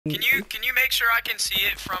Can you make sure I can see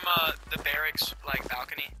it from the barracks like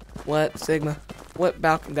balcony? What Sigma? What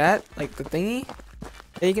balcony? That like the thingy?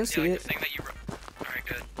 Yeah, you can see like it. The thing that you. Alright,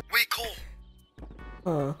 good. Wait, Cole.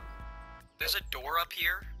 Huh. There's a door up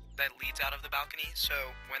here that leads out of the balcony. So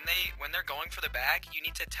when they're going for the bag, you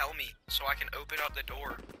need to tell me so I can open up the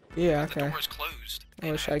door. Yeah. Okay. The door is closed.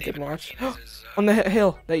 I wish I could watch. Is, on the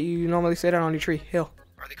hill that you normally sit on your tree. Hill.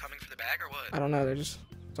 Are they coming for the bag or what? I don't know. They're just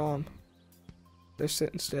saw them. They're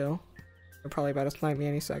sitting still. They're probably about to snipe me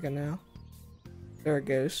any second now. They're a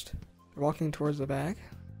ghost. They're walking towards the bag.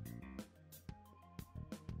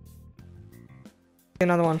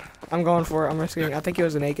 Another one. I'm going for it. I'm risking it. I think he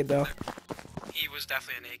was a naked though. He was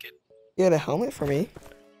definitely a naked. He had a helmet for me.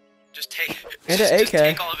 Just take and an AK. Just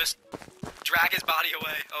take all of his. Drag his body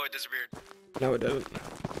away. Oh, it disappeared. No, it doesn't.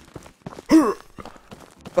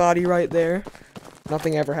 Body right there.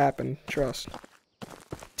 Nothing ever happened. Trust.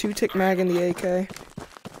 2-tick mag in the AK.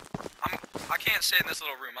 I can't sit in this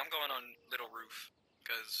little room. I'm going on little roof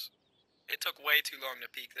because it took way too long to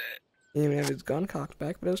peek that. He didn't even have his gun cocked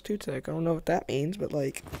back, but it was 2-tick. I don't know what that means, but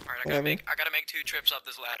like. Alright, I gotta make 2 trips up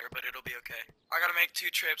this ladder, but it'll be okay. I gotta make 2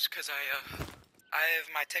 trips because I have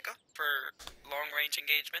my Tika for long range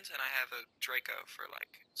engagements and I have a Draco for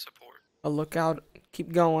like support. A lookout.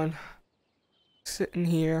 Keep going. Sitting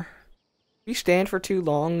here. If you stand for too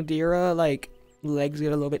long, Dira, like legs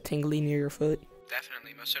get a little bit tingly near your foot.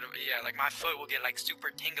 Definitely, most sort of, yeah, like my foot will get like super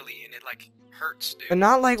tingly and it like hurts, dude. But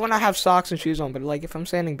not like when I have socks and shoes on, but like if I'm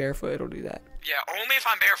standing barefoot, it'll do that. Yeah, only if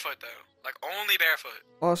I'm barefoot though. Like only barefoot.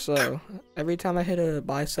 Also, every time I hit a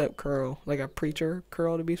bicep curl, like a preacher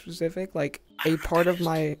curl to be specific, like a part of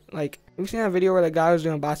my like, have you seen that video where the guy was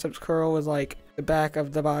doing biceps curl was like the back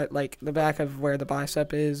of the back of where the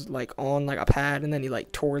bicep is like on like a pad, and then he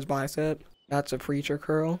like tore his bicep. That's a preacher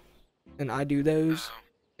curl, and I do those.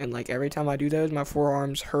 And like every time I do those, my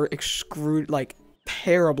forearms hurt, like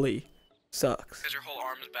terribly. Sucks. Because your whole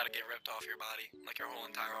arm is about to get ripped off your body, like your whole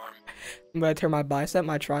entire arm. I'm about to tear my bicep,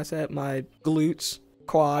 my tricep, my glutes,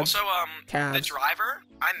 quads. Also, calves. the driver.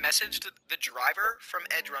 I messaged the driver from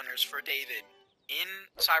Edge Runners for David in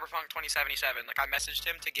Cyberpunk 2077. Like I messaged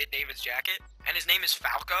him to get David's jacket, and his name is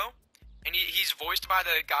Falco, and he's voiced by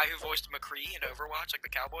the guy who voiced McCree in Overwatch, like the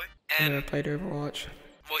cowboy. And I never played Overwatch.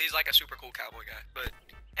 Well, he's like a super cool cowboy guy, but.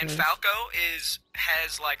 And Falco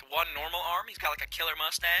has like one normal arm. He's got like a killer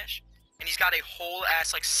mustache, and he's got a whole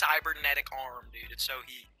ass like cybernetic arm, dude. It's so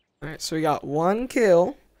heat. All right, so we got 1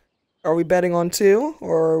 kill. Are we betting on 2,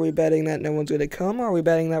 or are we betting that no one's gonna come, or are we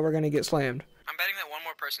betting that we're gonna get slammed? I'm betting that one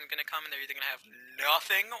more person's gonna come, and they're either gonna have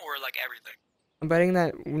nothing or like everything. I'm betting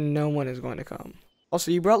that no one is going to come. Also,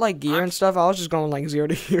 you brought like gear and stuff. I was just going like 0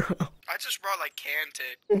 to hero. I just brought like can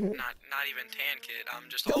kit, not even tan kit. I'm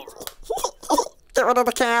just all. Get rid of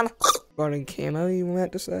the can. Running camo, you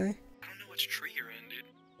meant to say? I don't know which tree you're in, dude.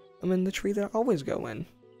 I'm in the tree that I always go in.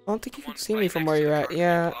 I don't think you can see me from where you're at.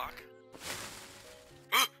 Yeah.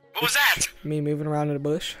 What was that? Me moving around in the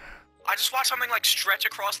bush. I just watched something like stretch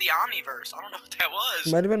across the Omniverse. I don't know what that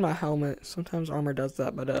was. Might have been my helmet. Sometimes armor does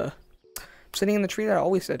that, but I'm sitting in the tree that I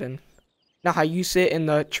always sit in. Now how you sit in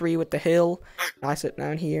the tree with the hill, I sit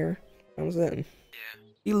down here. I was in.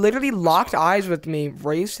 He literally locked eyes with me,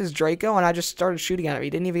 raised his Draco, and I just started shooting at him.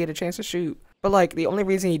 He didn't even get a chance to shoot. But, like, the only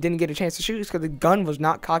reason he didn't get a chance to shoot is because the gun was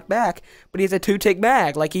not cocked back. But he has a 2-tick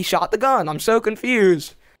mag. Like, he shot the gun. I'm so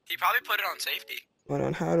confused. He probably put it on safety. Hold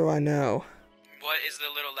on, how do I know? What is the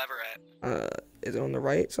little lever at? Is it on the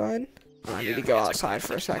right side? Oh, I need to go outside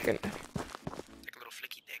for a second. It's like a little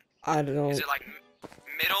flicky thing. I don't know. Is it, like,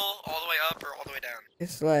 middle, all the way up, or all the way down?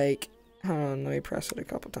 It's like, hold on, let me press it a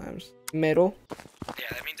couple times. Middle.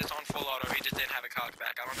 Yeah, that means it's on full auto. He just didn't have it cocked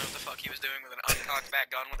back. I don't know what the fuck he was doing with an uncocked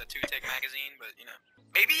back gun with a 2-tick magazine, but you know.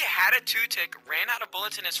 Maybe he had a 2-tick, ran out of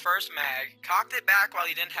bullets in his first mag, cocked it back while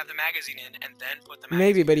he didn't have the magazine in, and then put the magazine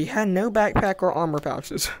Maybe, but he had no backpack or armor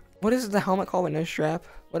pouches. What is the helmet called with no strap?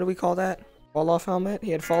 What do we call that? Fall off helmet?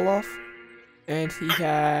 He had fall off. And he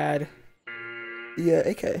had the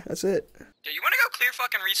AK. That's it. Yeah, you wanna go clear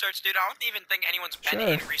fucking research, dude? I don't even think anyone's been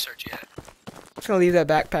in research yet. I'm just gonna leave that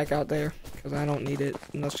backpack out there because I don't need it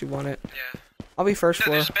unless you want it. Yeah. I'll be first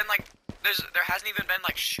floor. There's been like, there hasn't even been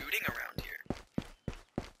like shooting around here.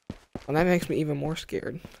 Well, that makes me even more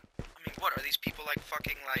scared. I mean, what are these people like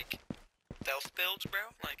fucking like stealth builds, bro?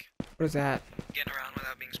 Like. What is that? Getting around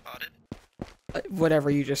without being spotted. Whatever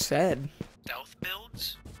you just said. Stealth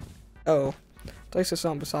builds. Oh, I thought you said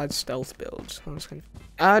something besides stealth builds.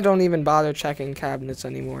 I don't even bother checking cabinets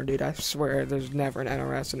anymore, dude. I swear, there's never an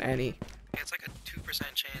NRS in any. Yeah, it's like a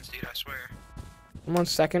 2% chance, dude, I swear. I'm on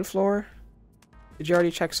 2nd floor. Did you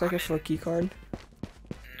already check 2nd floor keycard?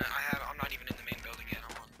 No, I'm not even in the main building yet.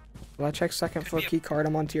 I'm on Well, I checked second floor key card.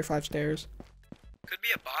 I'm on tier 5 stairs. Could be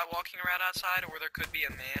a bot walking around outside, or there could be a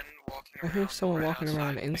man walking I around. hear someone walking outside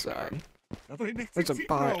around the inside. There's There's a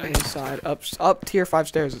bot inside. Up tier 5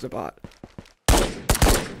 stairs is a bot.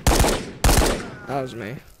 That was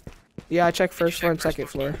me. Yeah, I checked first floor and second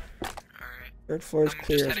floor. Alright. Third floor is I'm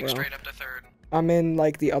clear just as heading well. straight up to third. I'm in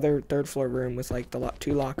like the other third floor room with like the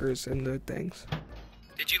 2 lockers and the things.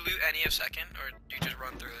 Did you loot any of second, or you just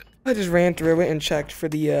run through it? I just ran through it and checked for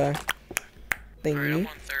the Alright, thingy. I'm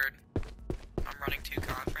on third. I'm running 2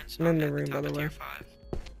 conference. I'm in the at room, top by the of way. tier 5.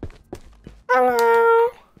 Hello.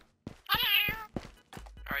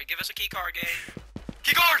 Alright, give us a key card game.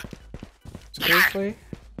 Key card! Seriously?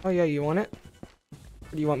 Oh yeah, you want it?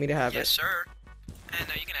 Or do you want me to have Yes, it? sir. And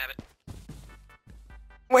no, you can have it.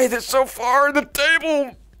 Wait, it's so far in the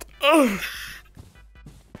table. Ugh.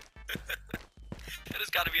 That has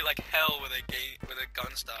got to be like hell with a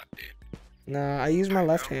gun stock, dude. Nah, I use my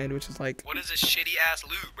left hand, which is like What is this shitty ass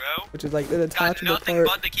loot, bro? the Got detachable nothing part.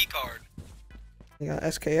 but the key card. You got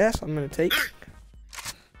SKS. I'm gonna take. I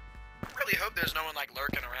really hope there's no one like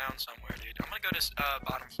lurking around somewhere, dude. I'm gonna go to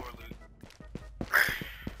bottom floor loot.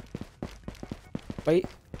 Wait.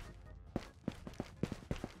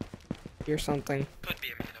 Here's something. Could be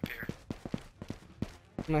a man up here.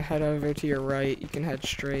 I'm gonna head over to your right. You can head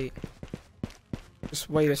straight. Just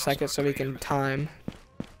wait a There's also second a so we crate can over there.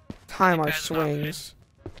 time our That's not it. swings.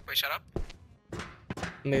 Wait, shut up.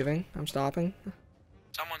 Moving. I'm stopping.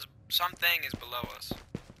 Something is below us.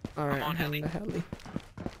 Alright, on, I'm heading heli. to heli.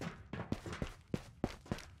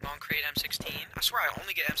 Long crate M16. I swear I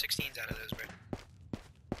only get M16s out of those, bro.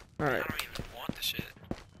 Alright. I don't even want the shit.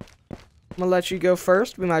 I'm gonna let you go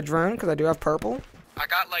first with my drone because I do have purple. I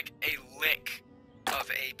got like a lick of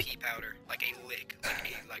AP powder, like a lick,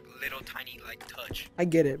 like little tiny like touch. I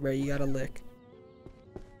get it, bro. You got a lick.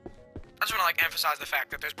 I just want to like emphasize the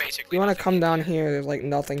fact that there's basically. You want to nothing come in down here? There's like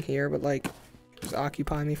nothing here, but like just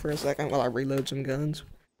occupy me for a second while I reload some guns.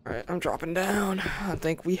 Alright, I'm dropping down. I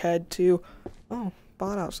think we head to... Oh,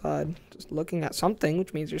 bot outside. Just looking at something,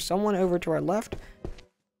 which means there's someone over to our left. I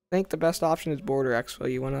think the best option is border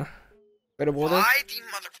expo. You want to go to border? Why the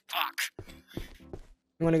motherfuck?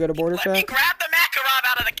 You want to go to border, Let me chat? grab the Makarov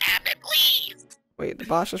out of the cabinet, please! Wait, the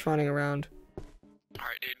bot's just running around.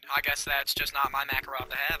 Alright, dude. I guess that's just not my Makarov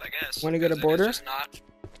to have, I guess. Wanna go to 'cause it is border? just not...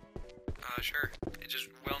 sure. It just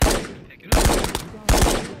will not pick it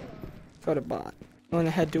up. Go to bot. You want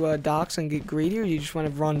to head to docks and get greedy, or you just want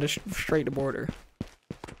to run to straight to border?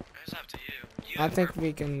 It's up to you. I think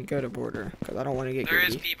we can go to border, because I don't want to get There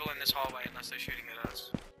is greedy. people in this hallway unless they're shooting at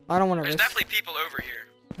us. I don't want to There's risk... definitely people over here.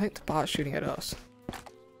 I think the bot's shooting at us.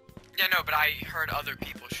 Yeah, no, but I heard other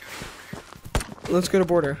people shooting over here. Let's go to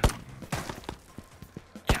border.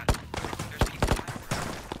 Yeah, there's people behind us.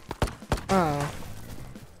 Oh.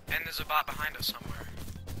 And there's a bot behind us somewhere.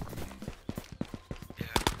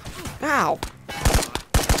 Yeah. Ow!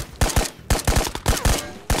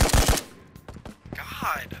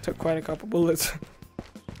 God. Took quite a couple bullets. And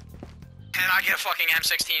I get a fucking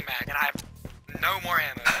M16 mag, and I have no more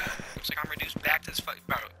ammo. Looks like I'm reduced back to this fucking...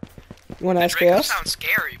 Bro, You want the Draco SKS? sounds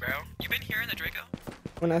scary, bro. You been hearing the Draco?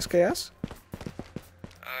 Want SKS?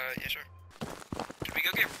 Yeah, sure. Should we go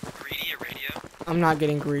get greedy a radio? I'm not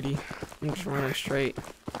getting greedy. I'm just running straight.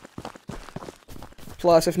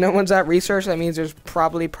 Plus, if no one's at research, that means there's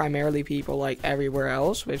probably primarily people like everywhere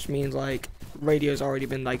else, which means like radio's already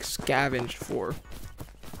been like scavenged for.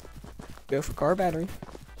 Go for car battery.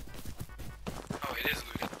 Oh, it is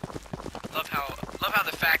looted. Love how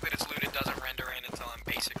the fact that it's looted doesn't render in until I'm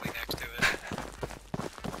basically next to it.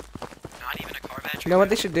 Not even a car battery. You know what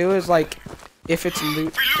they should do is like, if it's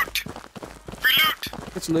loot, Free loot! Free loot!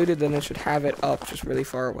 if it's looted, then it should have it up just really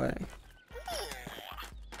far away. Ooh,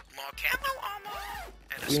 more camo armor.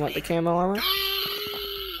 And a You want the snake. camo armor?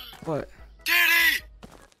 What? Diddy!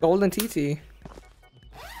 Golden TT. There's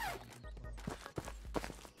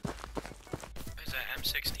an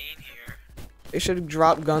M16 here. They should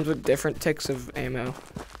drop guns with different ticks of ammo.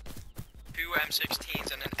 2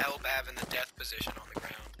 M16s and an LBAV in the death position on the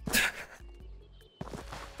ground.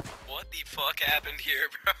 What the fuck happened here,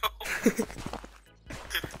 bro?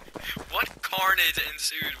 What carnage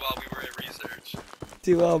ensued while we were at research?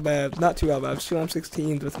 2 LBAVs, not 2 LBAVs, 2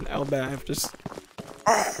 M16s with an LBAV, just...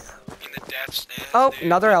 In the death stand. Oh, dude.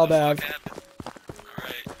 another What the LBAV. fuck happened?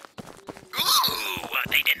 Alright. Ooh,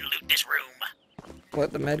 they didn't loot this room.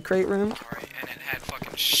 What, the med crate room? Alright, and it had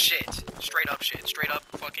fucking shit. Straight up shit. Straight up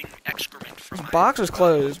fucking excrement from This my... box was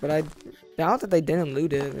closed, but I doubt that they didn't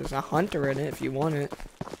loot it. There's a hunter in it if you want it.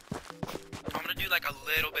 I'm gonna do like a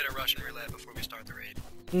little bit of Russian roulette before we start the raid.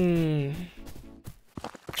 Hmm.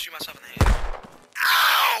 Shoot myself in the hand.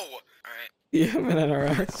 Ow! Yeah, I'm in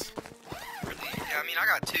NRS. Really? Yeah, I mean, I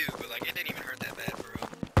got 2, but like, it didn't even hurt that bad, bro.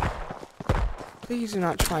 Please do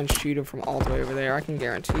not try and shoot him from all the way over there. I can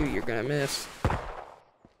guarantee you you're gonna miss. I'm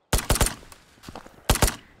out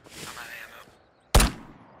of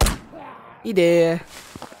ammo. He did.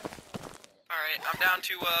 Alright, I'm down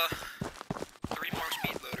to, 3 more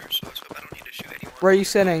speed loaders, so let's hope I don't need to shoot anyone. Where are you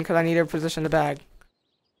sitting? Because I need to position the bag.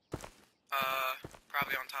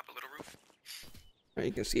 Probably on top of Little Roof. Or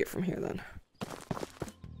you can see it from here then.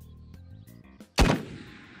 On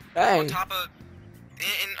Dang. top of...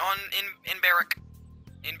 In barrack.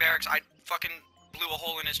 In barracks, I fucking blew a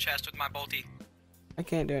hole in his chest with my bolty. I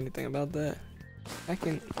can't do anything about that. I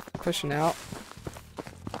can pushing out.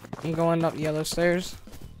 I'm going up yellow stairs.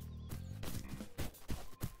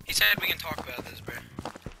 He said we can talk about this, bro.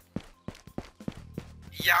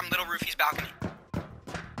 Yeah, I'm Little Roofy's balcony.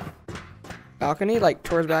 Balcony, like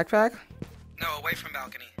towards backpack? No, away from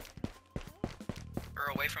balcony.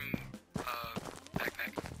 Or away from,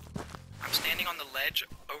 backpack. I'm standing on the ledge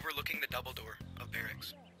overlooking the double door of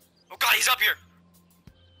barracks. Oh god, he's up here!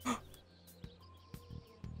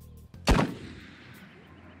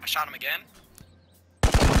 I shot him again.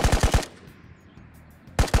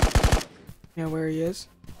 Yeah, where he is?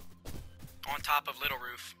 On top of Little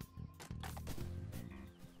Roof.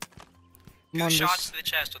 I'm 2 on shots this, to the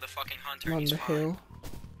chest with a fucking hunter. I'm on He's the fine. hill.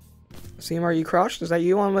 See him? Are you crouched? Is that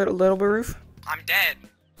you on little bit roof? I'm dead.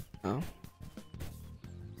 Oh.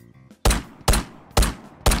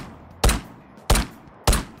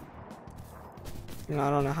 You know, I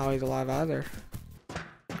don't know how he's alive either.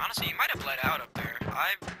 Honestly, he might have bled out up there.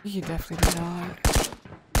 He definitely did not.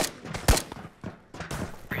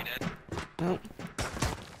 Are you dead? Nope.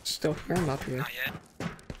 Still hear him up here. Not yet.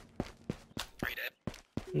 Are you dead?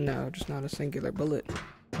 No, just not a singular bullet.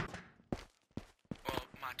 Well,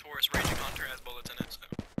 my Taurus Raging Hunter has bullets in it, so...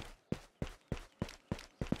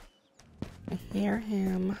 I hear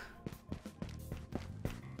him.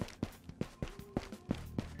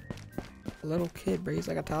 A little kid, but he's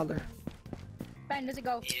like a toddler. Ben, does it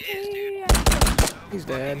go? He is, dude. He's So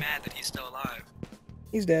dead. mad that he's still alive.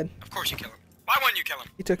 He's dead. Of course you kill him. Why wouldn't you kill him?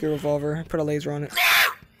 He took your revolver and put a laser on it.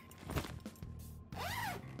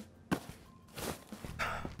 You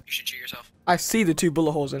should shoot yourself. I see the 2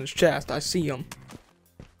 bullet holes in his chest. I see them.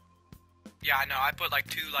 Yeah, I know. I put like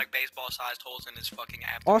 2 like baseball-sized holes in his fucking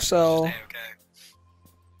abdomen. Also- Just stay okay.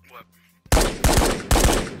 What?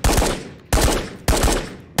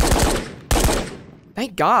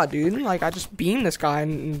 Thank God, dude. Like, I just beamed this guy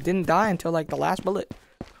and didn't die until like the last bullet.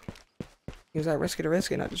 He was at risk of the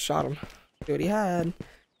risk and I just shot him. See what he had.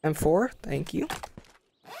 M4, thank you.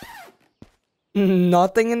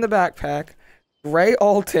 Nothing in the backpack. Gray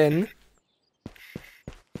Alton.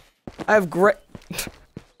 I have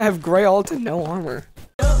gray Alton, no armor.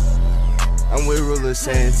 I'm with Ruler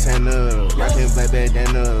Santana, rockin' black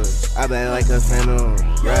bandanas. I bad like a phantom,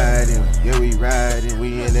 riding, yeah we riding.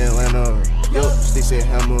 We in Atlanta, yo, sticks and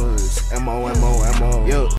hammers, ammo, yo.